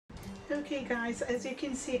Okay guys, as you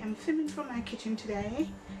can see, I'm filming from my kitchen today,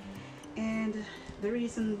 and the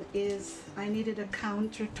reason is I needed a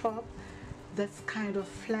countertop that's kind of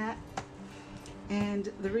flat,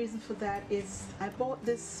 and the reason for that is I bought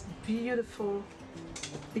this beautiful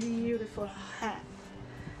hat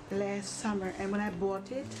last summer, and when I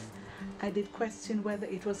bought it I did question whether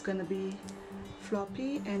it was gonna be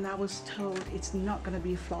floppy, and I was told it's not gonna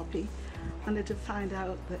be floppy, only to find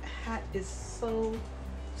out the hat is so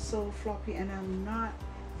floppy, and I'm not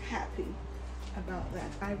happy about that.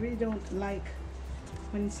 I really don't like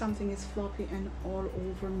when something is floppy and all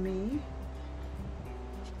over me.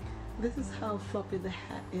 This is how floppy the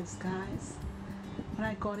hat is, guys. When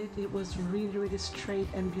I got it, it was really straight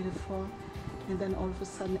and beautiful, and then all of a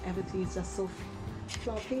sudden everything is just so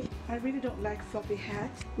floppy. I really don't like floppy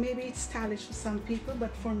hats. Maybe it's stylish for some people,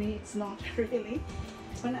 but for me it's not really.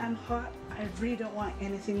 When I'm hot, I really don't want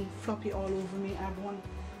anything floppy all over me. I want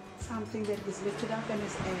something that is lifted up and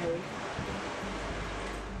is airy.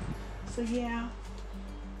 So yeah,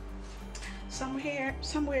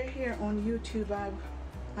 somewhere here on YouTube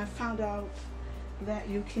I found out that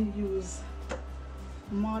you can use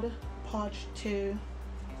Mod Podge to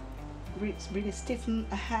really stiffen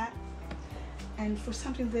a hat, and for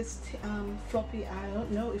something this floppy, I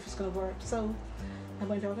don't know if it's gonna work. So I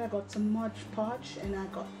went out, I got some Mod Podge, and I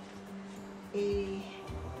got a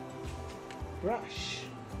brush.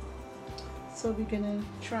 So we're gonna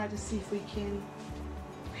try to see if we can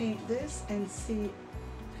paint this and see,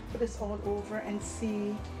 put this all over and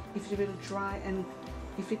see if it will dry, and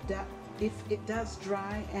if it does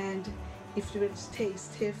dry, and if it will stay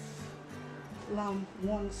stiff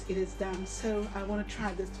once it is done. So I want to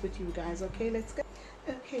try this with you guys. Okay, let's go.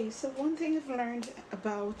 Okay, so one thing I've learned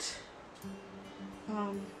about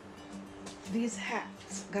these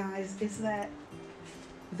hats, guys, is that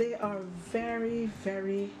they are very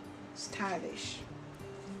stylish,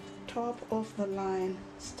 top of the line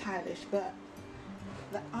stylish, but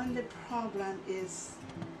the only problem is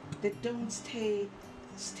they don't stay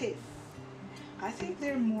stiff. I think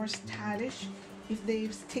they're more stylish if they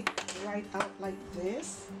stick right out like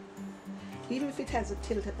this, even if it has a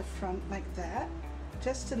tilt at the front like that,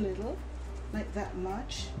 just a little, like that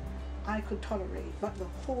much, I could tolerate. But the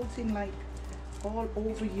whole thing like all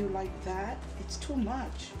over you like that, it's too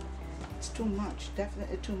much. It's too much,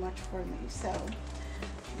 definitely too much for me. So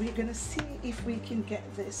we're gonna see if we can get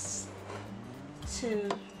this to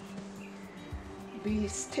be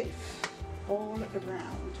stiff all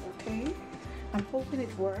around. Okay, I'm hoping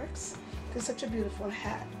it works. It's such a beautiful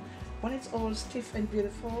hat. When it's all stiff and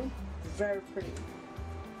beautiful, very pretty.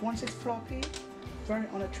 Once it's floppy, very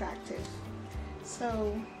unattractive.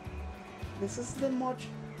 So this is the Mod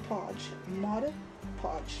Podge.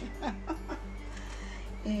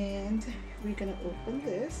 And we're gonna open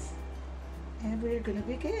this and we're gonna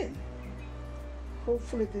begin.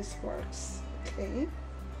 Hopefully this works. Okay,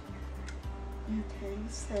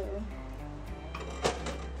 so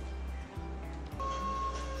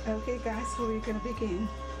okay guys, so we're gonna begin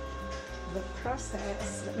the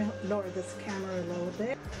process. Let me lower this camera a little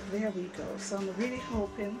bit. There we go. So I'm really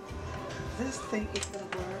hoping this thing is gonna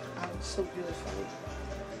work out so beautifully.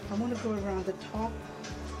 I want to go around the top,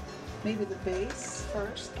 maybe the base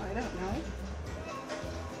first, I don't know.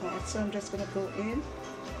 Alright, so I'm just gonna go in.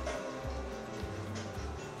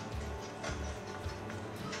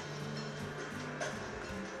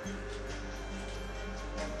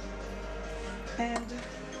 And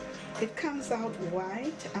it comes out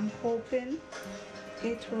white. I'm hoping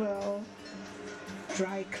it will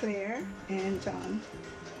dry clear, and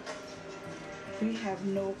we have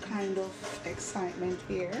no kind of excitement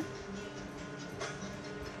here.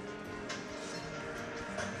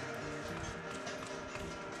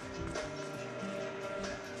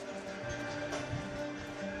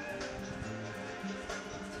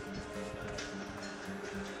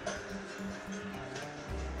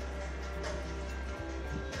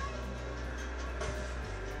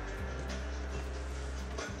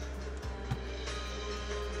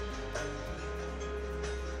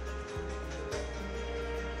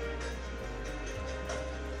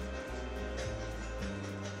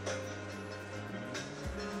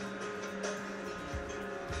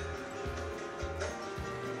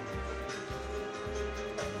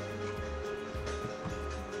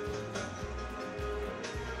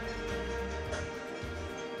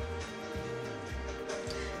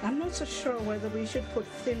 I'm not so sure whether we should put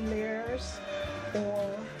thin layers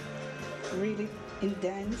or really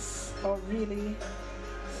dense or really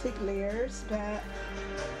thick layers, but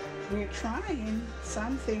we're trying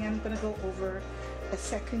something. I'm going to go over a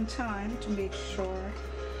second time to make sure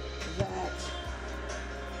that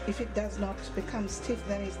If it does not become stiff,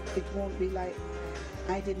 then it won't be like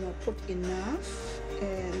I did not put enough.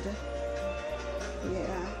 And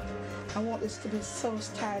yeah, I want this to be so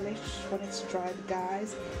stylish when it's dried,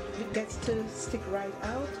 guys. If it gets to stick right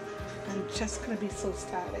out, I'm just gonna be so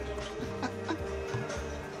stylish.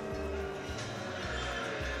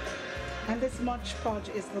 And this Mod Podge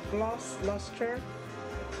is the gloss luster,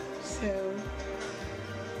 so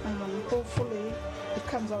hopefully it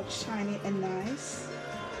comes out shiny and nice.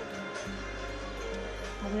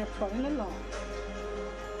 And we're plodding along.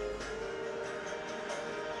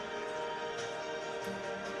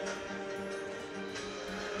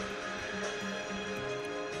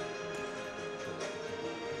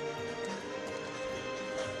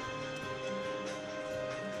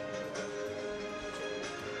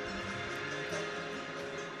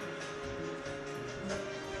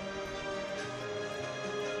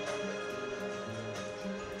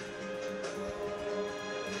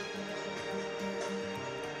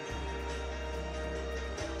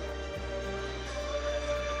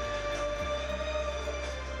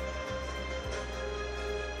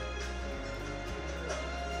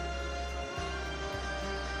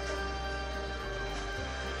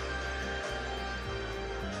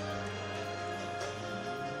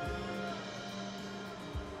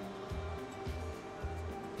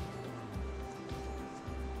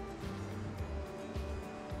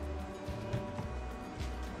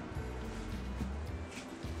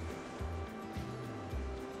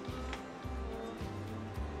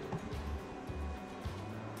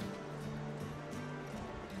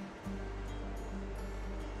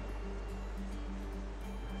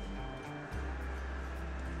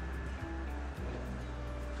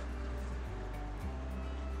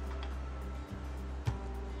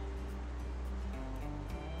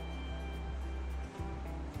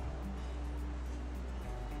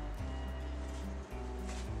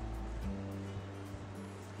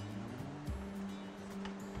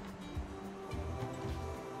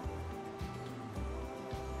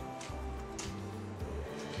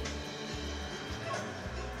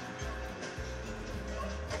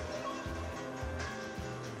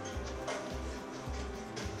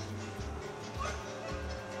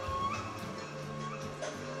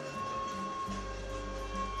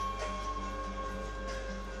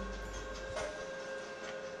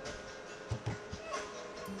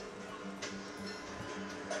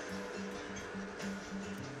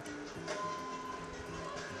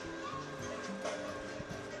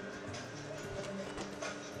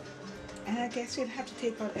 And I guess you'd have to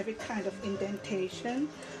take out every kind of indentation,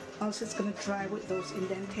 else it's going to dry with those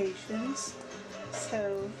indentations.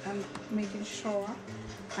 So I'm making sure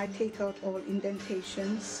I take out all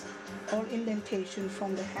indentation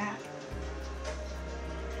from the hat.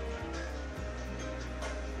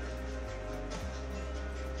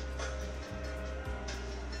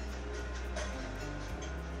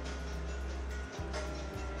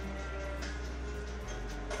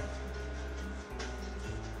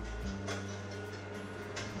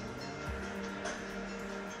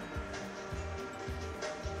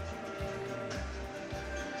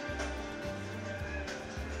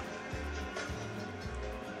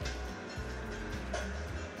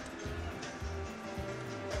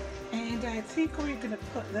 And I think we're going to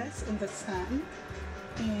put this in the sun,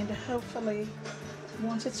 and hopefully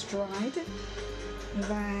once it's dried,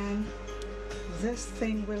 then this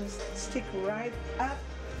thing will stick right up,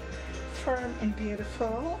 firm and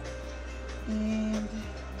beautiful. And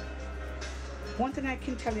one thing I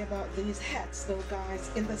can tell you about these hats though, guys,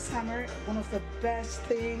 in the summer, one of the best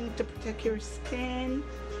things to protect your skin,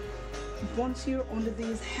 once you're under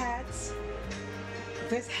these hats,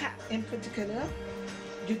 this hat in particular,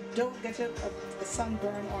 you don't get a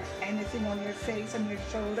sunburn or anything on your face and your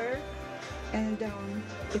shoulder. And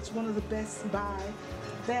it's one of the best buy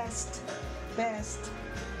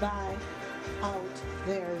out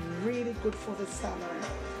there. Really good for the summer.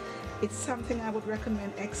 It's something I would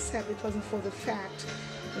recommend, except it wasn't for the fact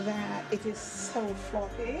that it is so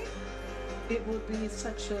floppy. It would be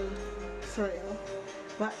such a thrill,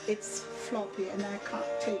 but it's floppy and I can't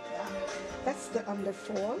take that. That's the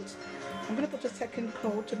underfold. I'm going to put a second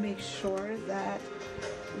coat to make sure that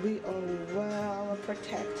we are well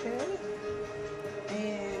protected.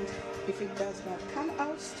 And if it does not come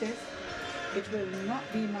out stiff, it will not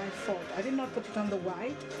be my fault. I did not put it on the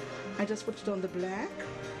white, I just put it on the black,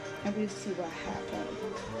 and we'll see what happens.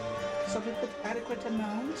 So we put adequate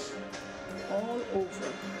amounts all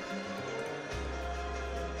over.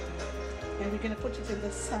 And we're going to put it in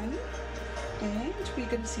the sun, and we're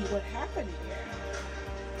going to see what happens here.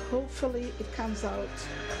 Hopefully it comes out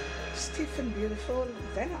stiff and beautiful,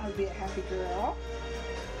 then I'll be a happy girl.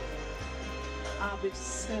 I'll be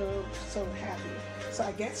so happy. So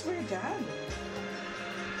I guess we're done.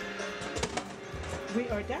 We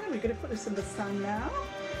are done. We're gonna put this in the sun now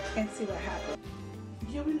and see what happens.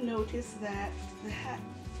 You will notice that the hat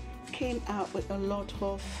came out with a lot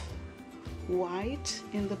of white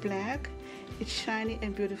in the black. It's shiny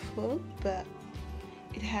and beautiful, but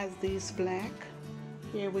it has these black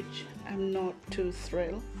here, which I'm not too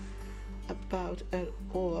thrilled about at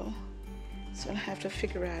all. So I'll have to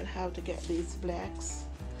figure out how to get these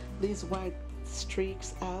white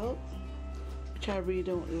streaks out, which I really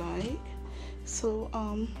don't like. So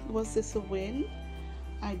was this a win?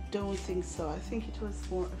 I don't think so. I think it was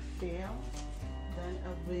more a fail than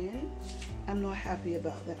a win. I'm not happy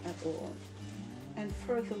about that at all. And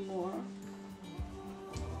furthermore,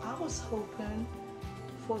 I was hoping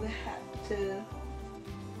for the hat to,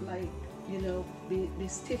 like, you know, be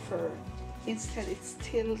stiffer. Instead, it's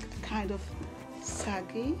still kind of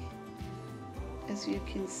saggy, as you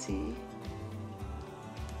can see.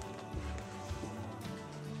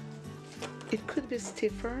 It could be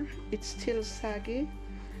stiffer. It's still saggy,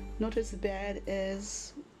 not as bad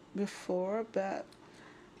as before, but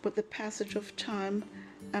with the passage of time,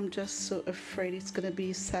 I'm just so afraid it's gonna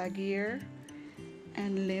be saggier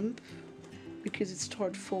and limp because it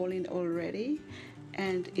started falling already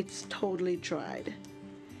and it's totally dried.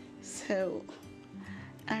 So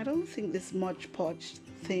I don't think this Mod Podge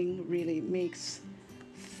thing really makes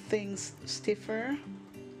things stiffer.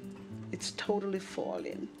 It's totally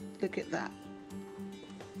falling. Look at that.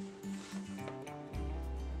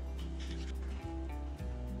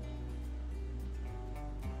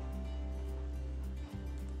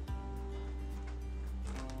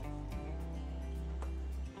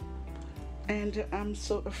 And I'm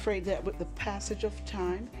so afraid that with the passage of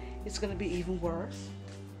time, it's going to be even worse.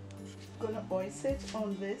 I'm going to hoist it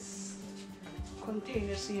on this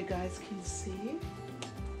container so you guys can see,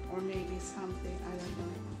 or maybe something, I don't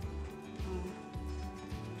know,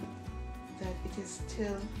 that it is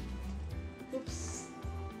still, oops,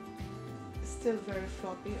 it's still very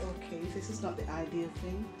floppy. Okay, this is not the ideal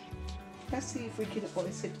thing. Let's see if we can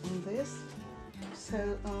hoist it on this.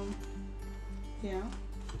 So, yeah.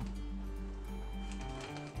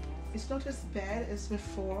 It's not as bad as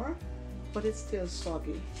before, but it's still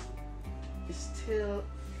soggy. It's still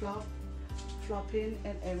flopping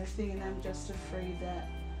and everything, and I'm just afraid that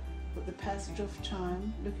with the passage of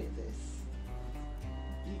time, look at this.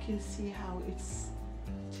 You can see how it's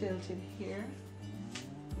tilted here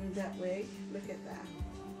in that way. Look at that.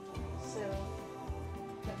 So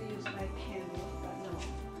let me use my candle,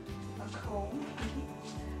 no, a comb.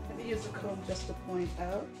 Let me use a comb just to point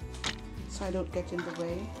out so I don't get in the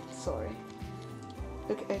way. Sorry.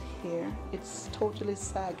 Look at here. It's totally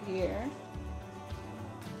sagged here.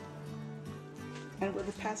 And with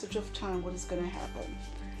the passage of time, what is going to happen?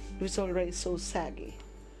 It's already so saggy.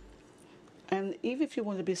 And even if you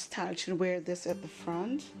want to be stylish and wear this at the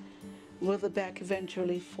front, will the back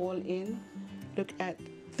eventually fall in? Look at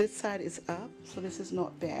this side is up, so this is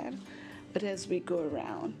not bad. But as we go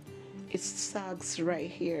around, it sags right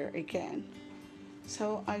here again.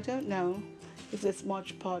 So I don't know if this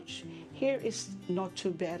Mod Podge here is not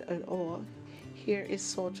too bad at all. Here is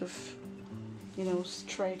sort of, you know,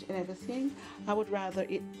 straight and everything. I would rather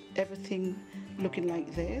everything looking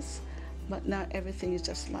like this, but now everything is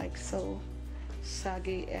just like so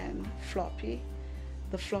saggy and floppy.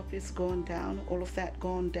 The floppy is going down, all of that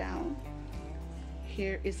gone down.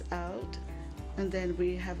 Here is out, and then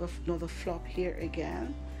we have another flop here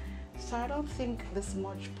again. So I don't think this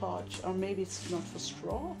Mod Podge, or maybe it's not for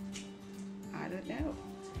straw. I don't know.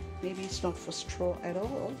 Maybe it's not for straw at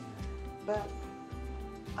all, but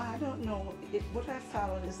I don't know. What I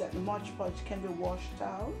found is that the Mod Podge can be washed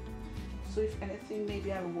out. So if anything,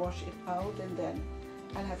 maybe I'll wash it out and then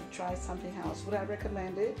I'll have to try something else. Would I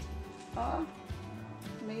recommend it?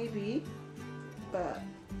 Maybe, but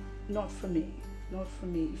not for me. Not for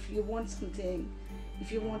me. If you want something,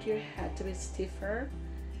 if you want your hat to be stiffer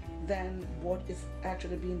than what is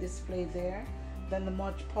actually being displayed there, then the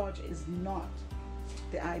Mod Podge is not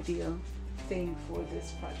the ideal thing for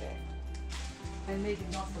this project. And maybe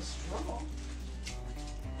not for straw.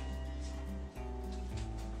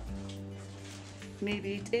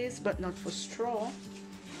 Maybe it is, but not for straw.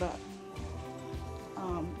 But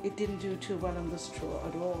it didn't do too well on the straw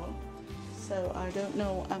at all. So I don't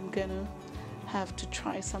know. I'm gonna have to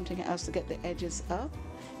try something else to get the edges up,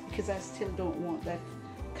 because I still don't want that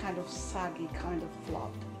kind of saggy kind of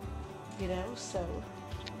flop, you know. So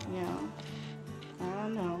yeah, I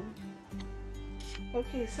don't know.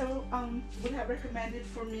 Okay, so would I recommend it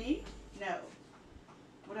for me? No.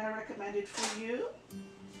 Would I recommend it for you?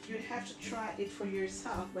 you'd have to try it for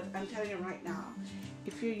yourself, but I'm telling you right now,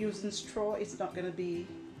 if you're using straw, it's not going to be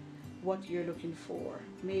what you're looking for.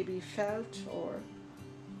 Maybe felt, or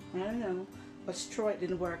I don't know, but straw, it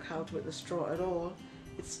didn't work out with the straw at all.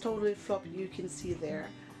 It's totally floppy, you can see there.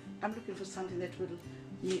 I'm looking for something that will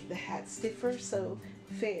make the hat stiffer, so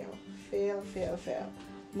fail, fail, fail, fail.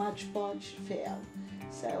 Mod Podge, fail.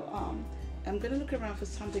 So I'm gonna look around for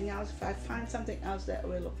something else. If I find something else that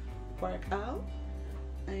will work out,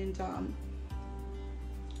 and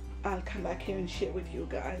I'll come back here and share with you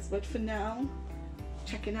guys. But for now,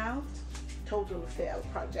 checking out, total fail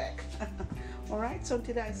project. All right, so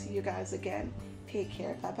until I see you guys again, take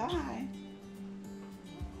care, bye bye.